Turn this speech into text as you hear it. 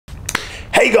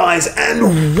Hey guys,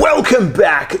 and welcome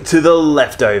back to the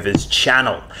Leftovers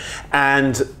channel.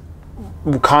 And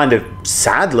kind of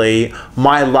sadly,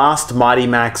 my last Mighty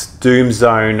Max Doom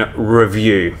Zone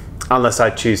review, unless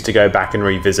I choose to go back and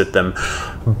revisit them.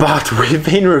 But we've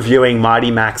been reviewing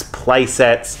Mighty Max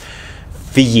playsets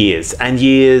for years and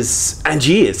years and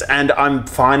years, and I'm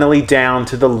finally down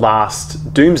to the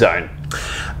last Doom Zone.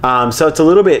 So it's a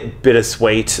little bit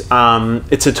bittersweet.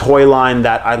 It's a toy line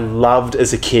that I loved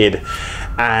as a kid,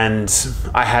 and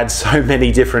I had so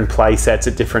many different play sets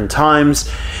at different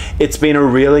times. It's been a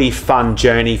really fun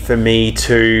journey for me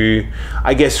to,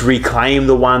 I guess, reclaim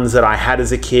the ones that I had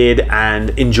as a kid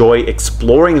and enjoy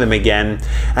exploring them again,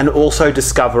 and also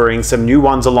discovering some new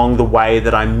ones along the way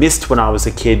that I missed when I was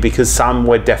a kid, because some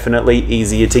were definitely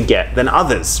easier to get than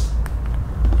others.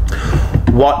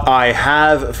 What I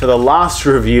have for the last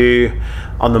review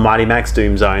on the Mighty Max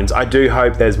Doom Zones, I do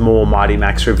hope there's more Mighty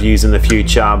Max reviews in the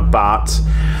future, but...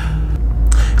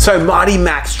 So Mighty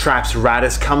Max Traps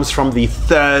Rattus comes from the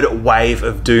third wave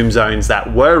of Doom Zones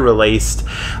that were released.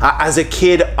 As a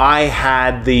kid, I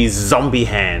had the zombie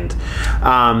hand.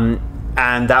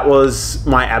 And that was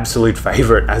my absolute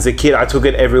favorite. As a kid, I took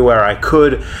it everywhere I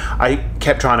could. I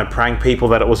kept trying to prank people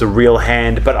that it was a real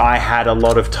hand, but I had a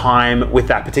lot of time with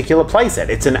that particular playset.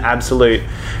 It's an absolute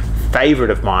favorite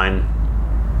of mine.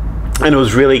 And it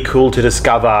was really cool to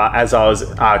discover, as I was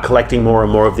collecting more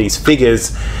and more of these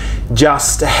figures,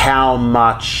 just how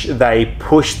much they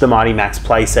pushed the Mighty Max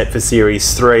playset for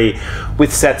Series 3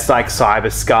 with sets like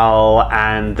Cyberskull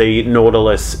and the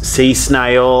Nautilus Sea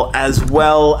Snail, as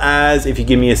well as, if you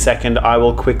give me a second, I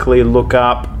will quickly look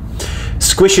up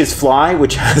Squish's Fly,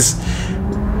 which has,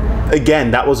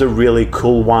 again, that was a really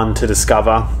cool one to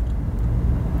discover.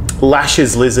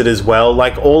 Lash's Lizard as well.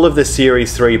 Like, all of the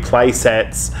Series 3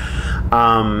 playsets,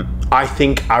 I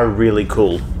think are really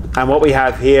cool. And what we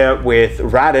have here with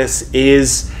Rattus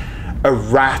is a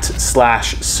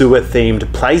rat/sewer themed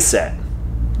playset.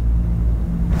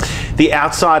 The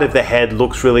outside of the head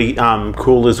looks really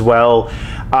cool as well.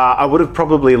 I would have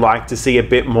probably liked to see a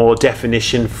bit more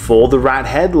definition for the rat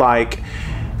head. Like,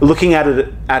 looking at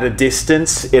it at a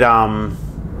distance, it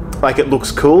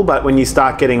looks cool, but when you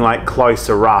start getting like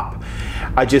closer up,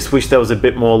 I just wish there was a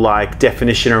bit more like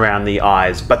definition around the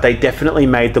eyes, but they definitely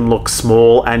made them look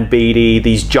small and beady,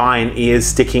 these giant ears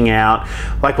sticking out.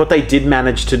 Like, what they did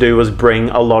manage to do was bring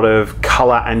a lot of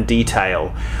color and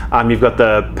detail. You've got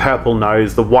the purple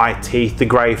nose, the white teeth, the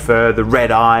gray fur, the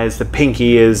red eyes, the pink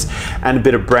ears, and a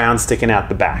bit of brown sticking out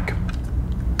the back.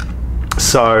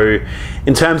 So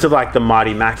in terms of like the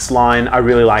Mighty Max line, I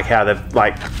really like how they've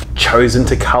like chosen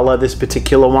to color this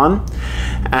particular one.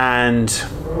 And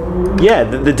yeah,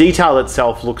 the detail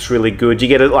itself looks really good. You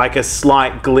get like a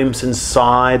slight glimpse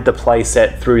inside the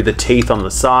playset through the teeth on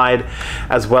the side,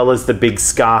 as well as the big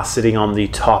scar sitting on the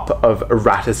top of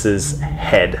Rattus's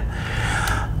head.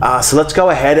 So let's go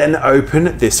ahead and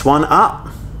open this one up.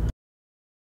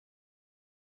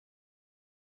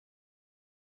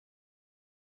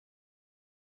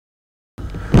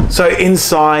 So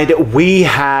inside we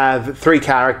have three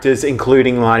characters,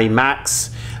 including Mighty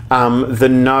Max. The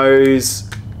nose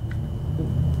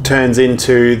turns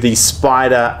into the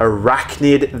spider Arak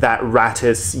Nid that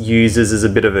Rattus uses as a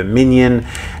bit of a minion.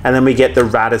 And then we get the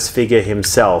Rattus figure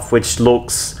himself, which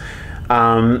looks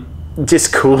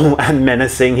just cool and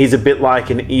menacing. He's a bit like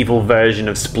an evil version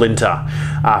of Splinter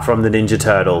from the Ninja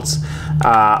Turtles.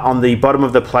 On the bottom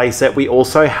of the playset, we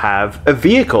also have a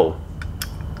vehicle.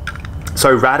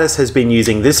 So Rattus has been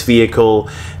using this vehicle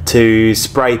to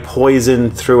spray poison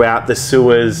throughout the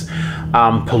sewers,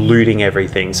 polluting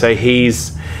everything. So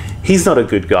he's not a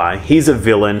good guy. He's a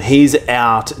villain. He's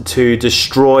out to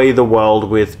destroy the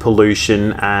world with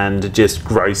pollution and just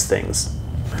gross things.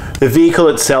 The vehicle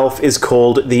itself is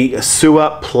called the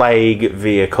Sewer Plague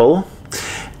Vehicle.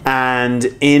 And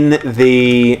in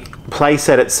the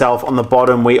playset itself, on the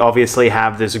bottom, we obviously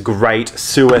have this great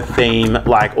sewer theme,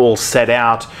 like all set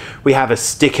out. We have a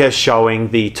sticker showing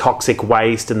the toxic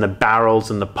waste and the barrels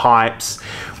and the pipes.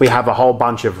 We have a whole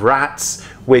bunch of rats,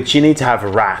 which you need to have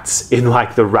rats in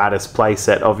like the Rattus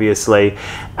playset, obviously.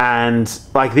 And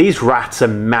like, these rats are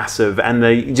massive, and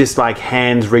they just like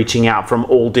hands reaching out from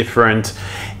all different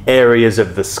areas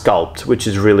of the sculpt, which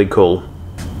is really cool.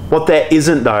 What there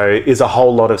isn't though is a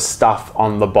whole lot of stuff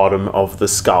on the bottom of the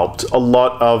sculpt. A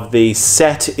lot of the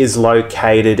set is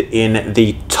located in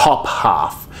the top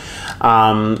half.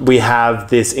 We have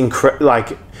this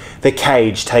the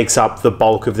cage takes up the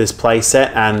bulk of this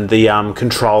playset, and the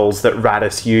controls that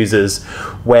Rattus uses,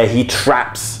 where he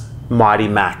traps Mighty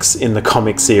Max in the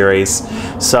comic series.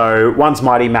 So once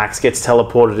Mighty Max gets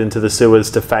teleported into the sewers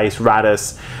to face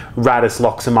Rattus, Rattus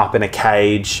locks him up in a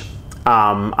cage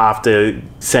after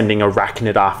sending Arak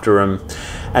Nid after him.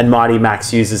 And Mighty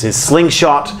Max uses his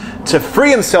slingshot to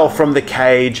free himself from the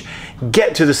cage,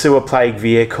 get to the sewer plague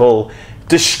vehicle,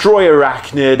 destroy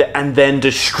Arak Nid, and then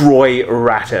destroy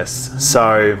Rattus.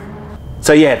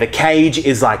 So yeah, the cage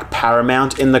is like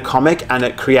paramount in the comic, and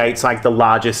it creates like the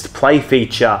largest play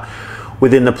feature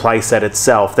within the playset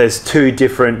itself. There's 2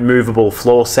 different movable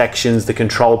floor sections, the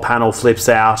control panel flips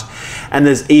out, and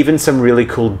there's even some really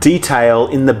cool detail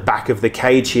in the back of the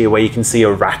cage here where you can see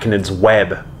Arak Nid's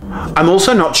web. I'm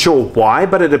also not sure why,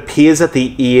 but it appears that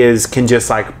the ears can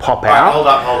just like pop out. Hold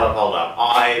up.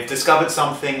 I've discovered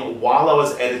something while I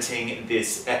was editing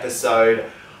this episode.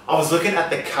 I was looking at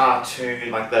the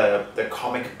cartoon, like the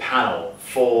comic panel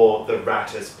for the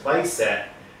Rattus playset,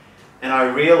 and I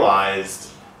realized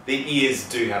the ears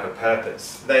do have a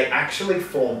purpose. They actually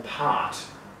form part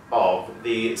of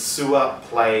the sewer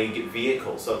plague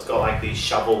vehicle. So it's got like these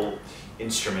shovel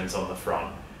instruments on the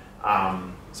front.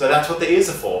 So that's what the ears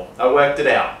are for. I worked it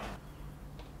out.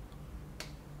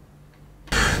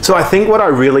 So I think what I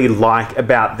really like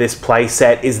about this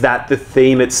playset is that the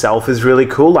theme itself is really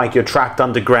cool. Like, you're trapped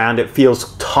underground, it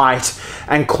feels tight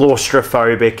and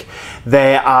claustrophobic.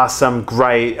 There are some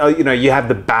great, you know, you have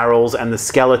the barrels and the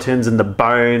skeletons and the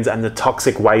bones and the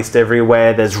toxic waste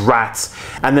everywhere. There's rats,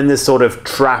 and then this sort of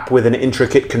trap with an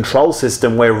intricate control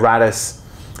system where Rattus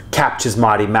captures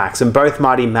Mighty Max, and both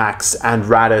Mighty Max and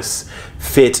Rattus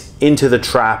fit into the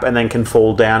trap and then can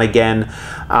fall down again.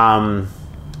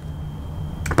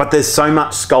 But there's so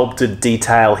much sculpted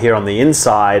detail here on the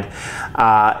inside,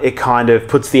 it kind of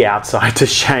puts the outside to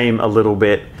shame a little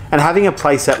bit. And having a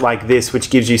playset like this, which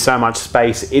gives you so much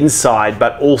space inside,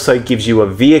 but also gives you a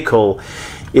vehicle,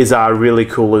 is really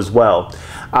cool as well.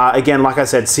 Again, like I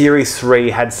said, Series 3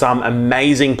 had some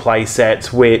amazing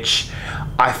playsets, which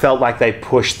I felt like they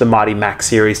pushed the Mighty Max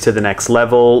series to the next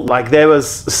level. Like, there was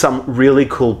some really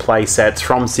cool playsets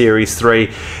from Series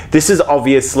 3. This is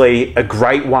obviously a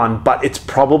great one, but it's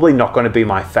probably not going to be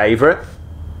my favorite.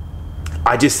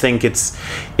 I just think it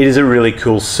is a really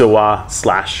cool sewer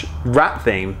slash rat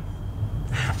theme.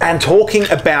 And talking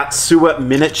about sewer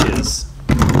miniatures,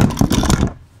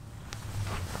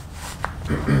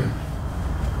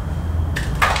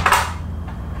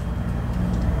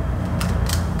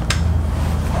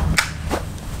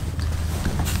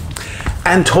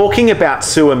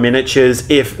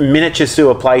 if miniature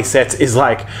sewer playsets is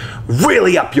like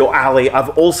really up your alley, I've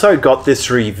also got this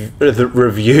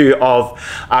review of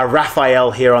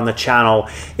Raphael here on the channel.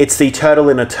 It's the Turtle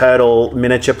in a Turtle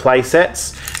miniature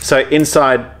playsets. So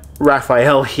inside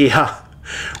Raphael here,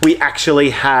 we actually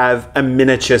have a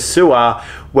miniature sewer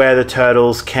where the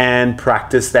turtles can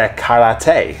practice their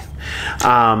karate.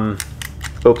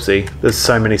 Oopsie, there's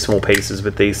so many small pieces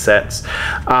with these sets.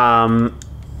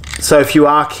 So if you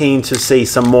are keen to see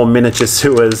some more miniature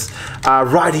sewers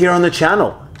right here on the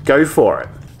channel, go for it.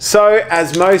 So,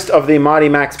 as most of the Mighty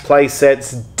Max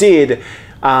playsets did,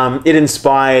 it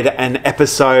inspired an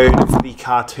episode for the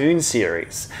cartoon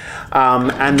series.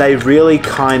 And they really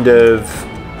kind of...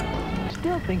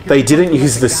 They didn't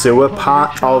use the sewer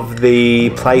part of the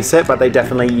playset, but they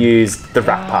definitely used the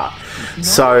rat part.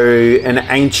 So, an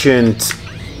ancient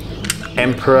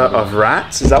emperor of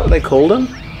rats, is that what they called him?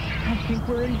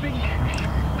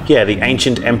 Yeah, the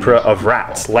ancient emperor of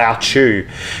rats, Lao Shin.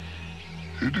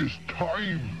 It is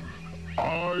time.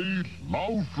 I,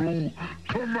 Lao Shin,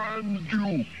 command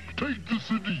you. Take the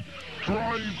city.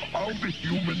 Drive out the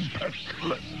human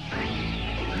pestilence.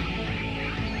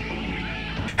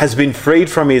 Has been freed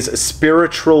from his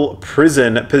spiritual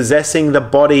prison, possessing the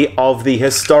body of the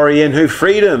historian who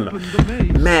freed him.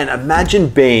 Man, imagine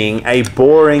being a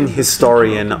boring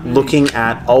historian looking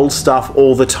at old stuff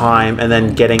all the time and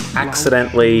then getting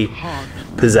accidentally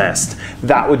possessed.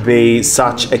 That would be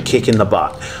such a kick in the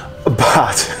butt.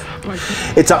 But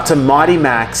it's up to Mighty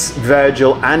Max,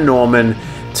 Virgil and Norman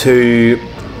to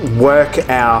work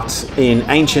out in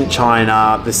ancient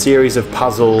China the series of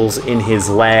puzzles in his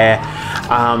lair,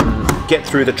 get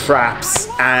through the traps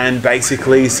and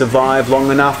basically survive long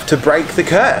enough to break the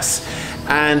curse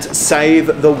and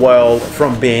save the world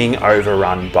from being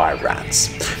overrun by rats.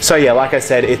 So yeah, like I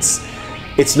said,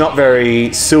 it's not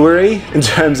very sewery in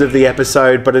terms of the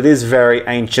episode, but it is very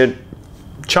ancient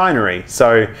China-y.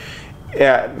 So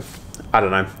yeah, I don't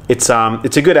know. It's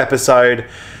a good episode.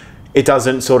 It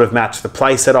doesn't sort of match the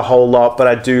playset a whole lot, but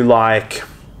I do like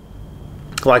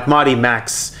Mighty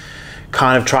Max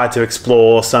kind of tried to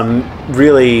explore some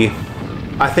really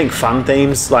I think, fun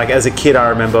themes. Like, as a kid, I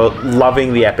remember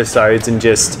loving the episodes, and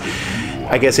just,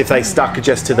 I guess if they stuck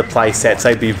just to the play sets,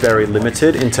 they'd be very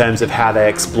limited in terms of how they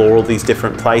explore all these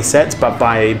different play sets. But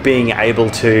by being able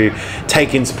to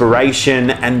take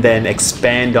inspiration and then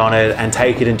expand on it and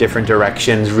take it in different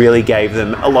directions, really gave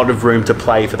them a lot of room to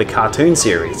play for the cartoon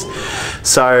series.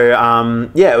 So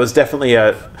yeah, it was definitely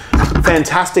a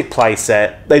fantastic play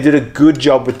set. They did a good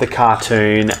job with the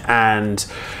cartoon, and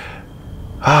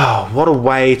oh, what a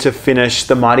way to finish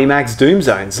the Mighty Max Doom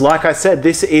Zones. Like I said,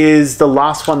 this is the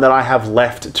last one that I have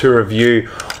left to review.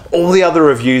 All the other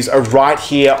reviews are right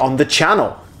here on the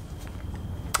channel.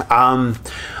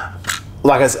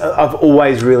 Like I said, I've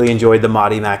always really enjoyed the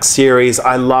Mighty Max series.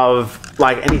 I love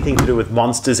like anything to do with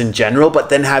monsters in general, but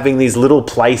then having these little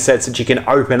play sets that you can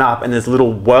open up and there's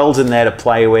little worlds in there to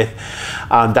play with,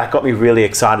 that got me really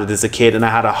excited as a kid, and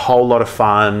I had a whole lot of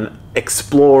fun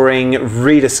exploring,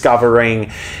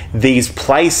 rediscovering these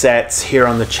play sets here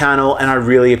on the channel, and I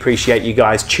really appreciate you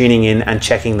guys tuning in and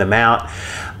checking them out.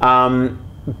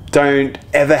 Don't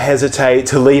ever hesitate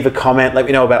to leave a comment. Let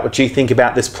me know about what you think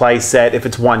about this play set, if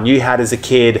it's one you had as a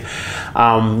kid,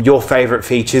 your favorite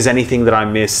features, anything that I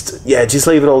missed. Yeah, just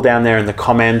leave it all down there in the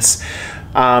comments.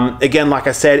 Again, like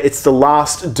I said, it's the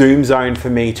last Doom Zone for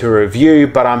me to review,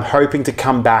 but I'm hoping to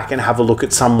come back and have a look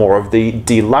at some more of the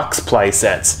deluxe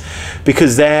playsets,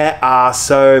 because there are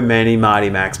so many Mighty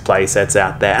Max playsets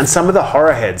out there, and some of the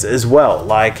horror heads as well.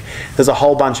 Like, there's a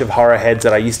whole bunch of horror heads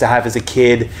that I used to have as a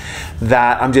kid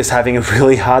that I'm just having a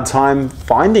really hard time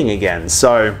finding again.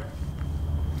 So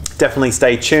definitely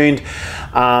stay tuned.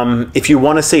 If you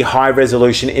want to see high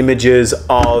resolution images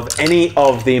of any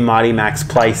of the Mighty Max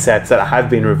play sets that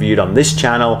have been reviewed on this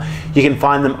channel, you can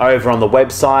find them over on the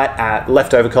website at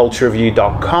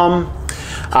leftoverculturereview.com.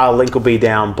 Our link will be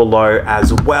down below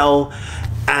as well.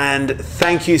 And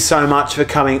thank you so much for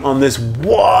coming on this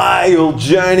wild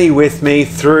journey with me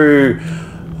through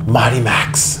Mighty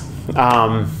Max.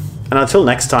 And until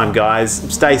next time, guys,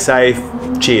 stay safe.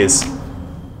 Cheers.